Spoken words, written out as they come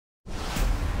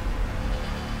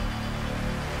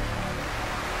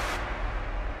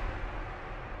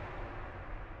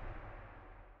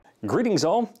Greetings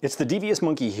all, it's the Devious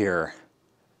Monkey here.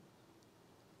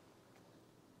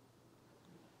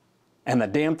 And the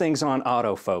damn thing's on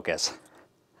autofocus.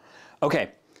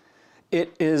 Okay,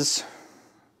 it is,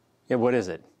 what is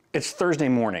it? It's Thursday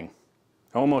morning,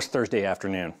 almost Thursday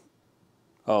afternoon.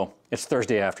 Oh, it's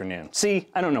Thursday afternoon. See,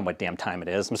 I don't know what damn time it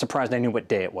is. I'm surprised I knew what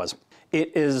day it was.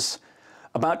 It is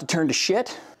about to turn to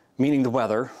shit, meaning the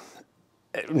weather.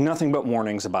 Nothing but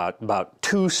warnings about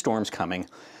 2 storms coming.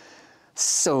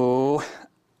 So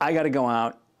I got to go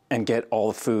out and get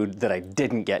all the food that I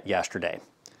didn't get yesterday.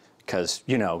 Because,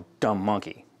 you know, dumb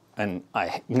monkey. And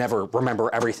I never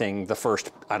remember everything the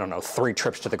first, I don't know, 3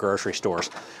 trips to the grocery stores.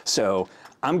 So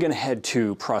I'm going to head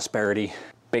to Prosperity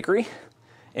Bakery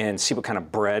and see what kind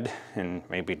of bread and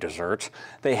maybe desserts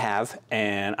they have.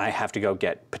 And I have to go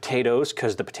get potatoes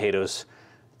because the potatoes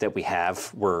that we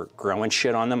have were growing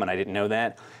shit on them and I didn't know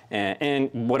that.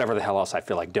 And whatever the hell else I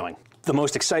feel like doing. The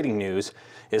most exciting news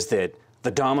is that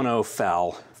the domino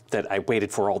fell that I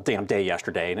waited for all damn day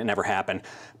yesterday and it never happened,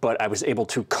 but I was able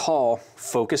to call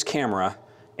Focus Camera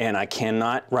and I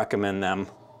cannot recommend them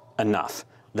enough.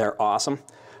 They're awesome.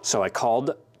 So I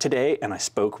called today and I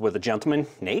spoke with a gentleman,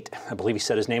 Nate, I believe he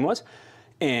said his name was,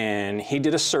 and he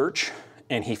did a search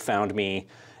and he found me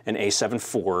an A7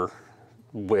 IV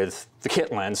with the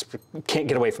kit lens. Can't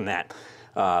get away from that.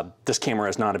 This camera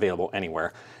is not available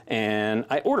anywhere. And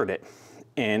I ordered it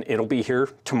and it'll be here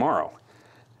tomorrow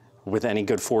with any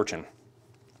good fortune.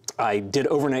 I did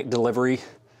overnight delivery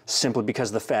simply because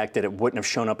of the fact that it wouldn't have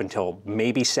shown up until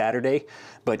maybe Saturday,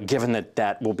 but given that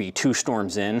that will be 2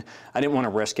 storms in, I didn't want to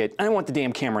risk it. I want the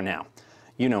damn camera now.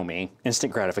 You know me,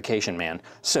 instant gratification man.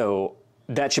 So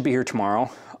that should be here tomorrow.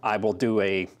 I will do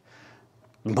a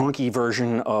monkey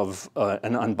version of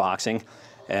an unboxing,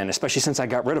 and especially since I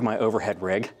got rid of my overhead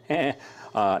rig,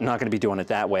 not going to be doing it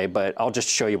that way, but I'll just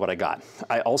show you what I got.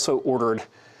 I also ordered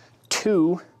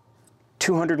 2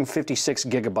 256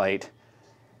 gigabyte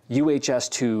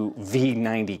UHS-2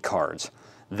 V90 cards.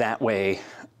 That way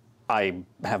I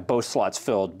have both slots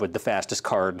filled with the fastest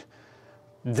card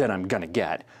that I'm going to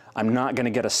get. I'm not going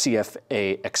to get a CF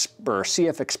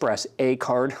Express A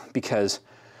card because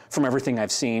from everything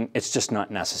I've seen, it's just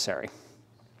not necessary.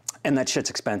 And that shit's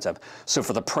expensive. So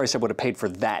for the price I would have paid for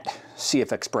that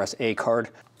CF Express A card,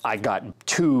 I got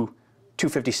 2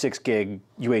 256 gig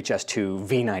UHS-2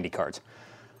 V90 cards.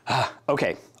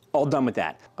 Okay, all done with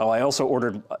that. Oh, I also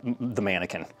ordered the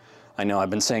mannequin. I know I've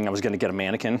been saying I was gonna get a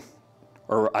mannequin,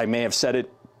 or I may have said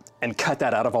it and cut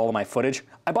that out of all of my footage.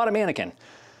 I bought a mannequin.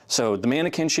 So the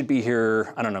mannequin should be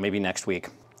here, I don't know, maybe next week.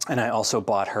 And I also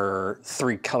bought her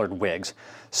 3 colored wigs.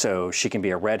 So she can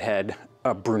be a redhead,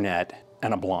 a brunette,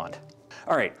 and a blonde.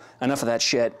 All right, enough of that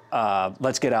shit.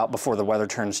 Let's get out before the weather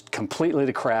turns completely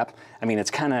to crap. I mean,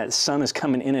 it's kind of, sun is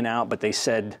coming in and out, but they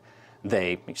said,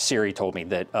 Siri told me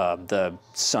that the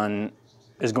sun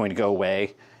is going to go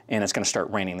away and it's gonna start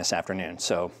raining this afternoon.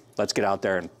 So let's get out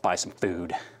there and buy some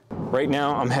food. Right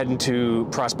now, I'm heading to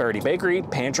Prosperity Bakery,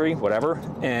 pantry, whatever,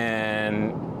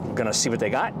 and I'm gonna see what they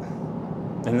got,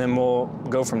 and then we'll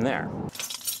go from there.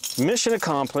 Mission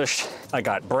accomplished. I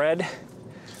got bread,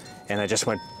 and I just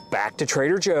went back to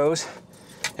Trader Joe's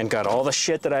and got all the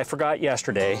shit that I forgot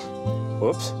yesterday,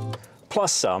 whoops,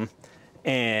 plus some.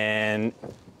 And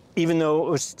even though it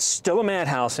was still a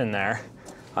madhouse in there,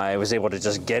 I was able to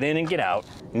just get in and get out.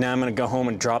 Now I'm gonna go home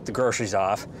and drop the groceries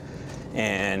off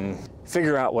and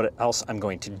figure out what else I'm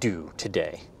going to do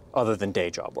today other than day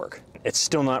job work. It's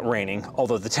still not raining,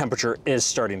 although the temperature is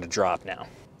starting to drop now.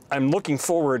 I'm looking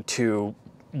forward to,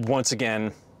 once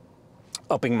again,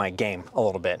 upping my game a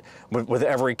little bit. With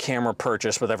every camera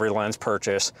purchase, with every lens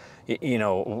purchase, you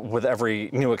know, with every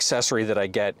new accessory that I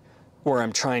get where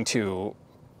I'm trying to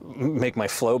make my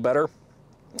flow better,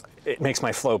 it makes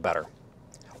my flow better.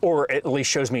 Or at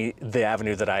least shows me the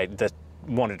avenue that I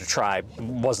wanted to try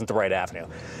wasn't the right avenue.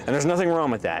 And there's nothing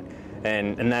wrong with that.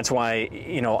 And that's why,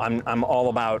 you know, I'm all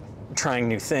about trying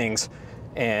new things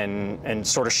and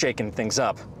sort of shaking things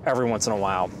up every once in a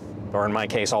while, or in my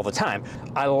case, all the time.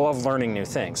 I love learning new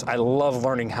things. I love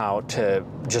learning how to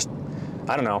just,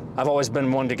 I don't know, I've always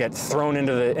been one to get thrown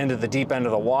into the deep end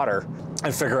of the water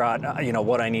and figure out, you know,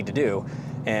 what I need to do.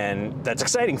 And that's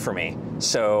exciting for me.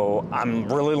 So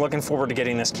I'm really looking forward to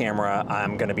getting this camera.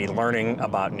 I'm gonna be learning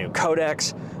about new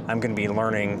codecs. I'm gonna be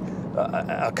learning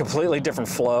a completely different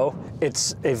flow.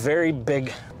 It's a very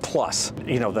big plus,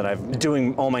 you know, that I'm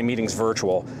doing all my meetings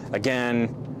virtual.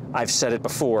 Again, I've said it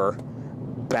before,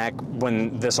 back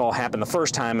when this all happened the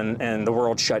first time and the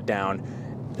world shut down,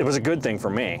 it was a good thing for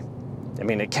me. I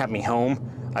mean, it kept me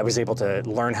home. I was able to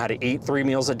learn how to eat 3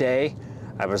 meals a day.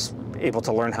 I was able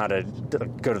to learn how to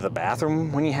go to the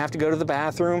bathroom when you have to go to the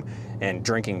bathroom, and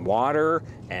drinking water,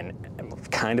 and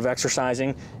kind of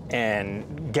exercising,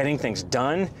 and getting things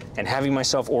done, and having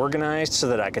myself organized so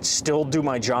that I could still do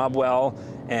my job well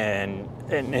and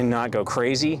not go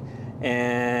crazy.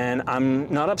 And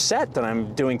I'm not upset that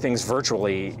I'm doing things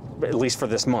virtually, at least for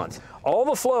this month. All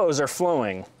the flows are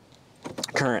flowing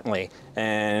currently,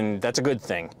 and that's a good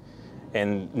thing.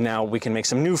 And now we can make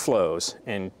some new flows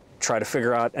and try to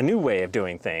figure out a new way of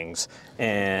doing things,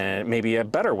 and maybe a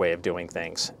better way of doing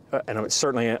things. And it's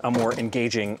certainly a more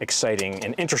engaging, exciting,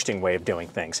 and interesting way of doing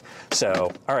things.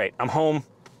 So, all right, I'm home.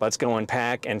 Let's go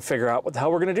unpack and figure out what the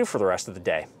hell we're gonna do for the rest of the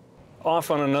day.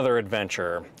 Off on another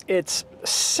adventure. It's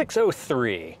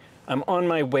 6:03. I'm on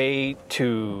my way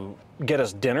to get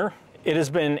us dinner. It has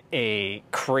been a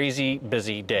crazy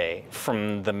busy day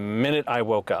from the minute I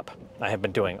woke up. I have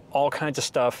been doing all kinds of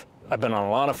stuff. I've been on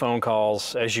a lot of phone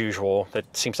calls, as usual. That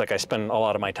seems like I spend a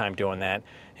lot of my time doing that.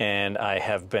 And I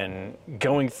have been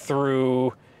going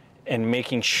through and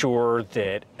making sure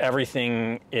that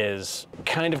everything is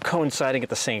kind of coinciding at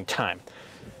the same time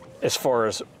as far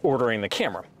as ordering the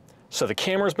camera. So the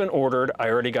camera's been ordered. I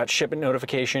already got shipment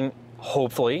notification.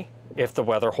 Hopefully, if the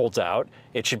weather holds out,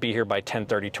 it should be here by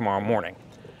 10:30 tomorrow morning.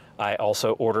 I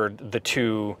also ordered the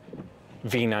 2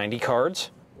 V90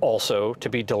 cards, also to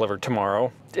be delivered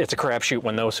tomorrow. It's a crapshoot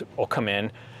when those will come in.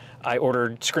 I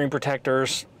ordered screen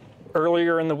protectors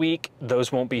earlier in the week.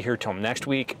 Those won't be here till next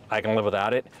week. I can live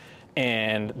without it.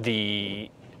 And the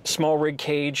SmallRig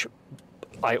cage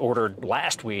I ordered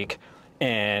last week,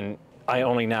 and I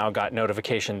only now got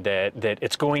notification that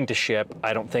it's going to ship.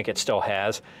 I don't think it still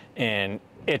has, and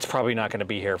it's probably not going to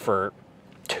be here for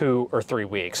 2 or 3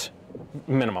 weeks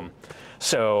minimum.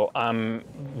 So I'm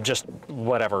just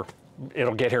whatever.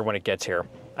 It'll get here when it gets here.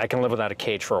 I can live without a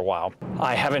cage for a while.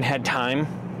 I haven't had time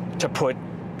to put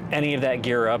any of that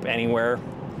gear up anywhere,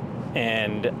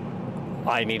 and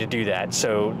I need to do that.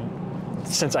 So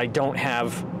since I don't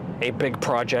have a big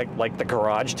project like the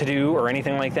garage to do or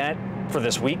anything like that for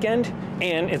this weekend,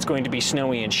 and it's going to be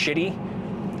snowy and shitty,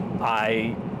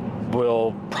 I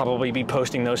will probably be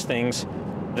posting those things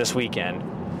this weekend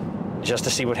just to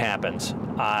see what happens.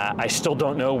 I still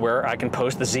don't know where I can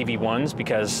post the ZV-1s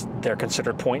because they're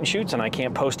considered point and shoots, and I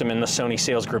can't post them in the Sony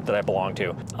sales group that I belong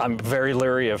to. I'm very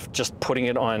leery of just putting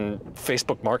it on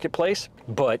Facebook Marketplace,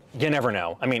 but you never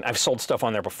know. I mean, I've sold stuff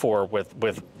on there before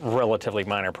with relatively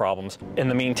minor problems. In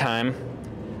the meantime,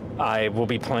 I will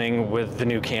be playing with the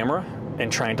new camera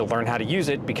and trying to learn how to use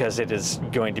it, because it is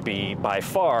going to be by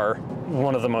far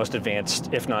one of the most advanced,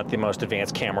 if not the most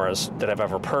advanced cameras that I've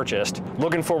ever purchased.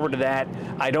 Looking forward to that.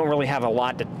 I don't really have a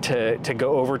lot to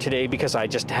go over today because I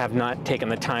just have not taken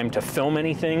the time to film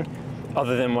anything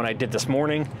other than what I did this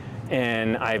morning.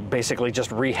 And I basically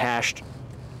just rehashed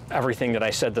everything that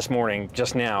I said this morning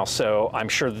just now. So I'm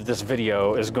sure that this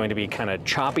video is going to be kind of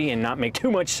choppy and not make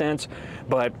too much sense.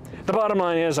 But the bottom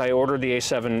line is I ordered the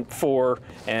A7 IV,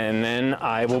 and then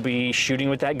I will be shooting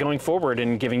with that going forward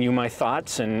and giving you my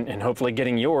thoughts and hopefully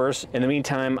getting yours. In the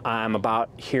meantime, I'm about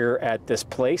here at this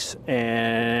place,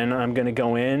 and I'm gonna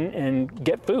go in and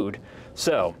get food.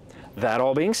 So that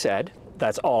all being said,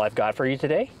 that's all I've got for you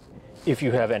today. If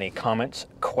you have any comments,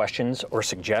 questions, or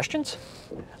suggestions,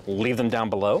 leave them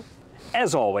down below.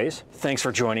 As always, thanks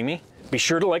for joining me. Be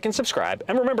sure to like and subscribe.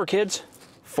 And remember, kids,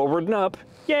 forward and up.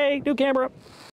 Yay, new camera.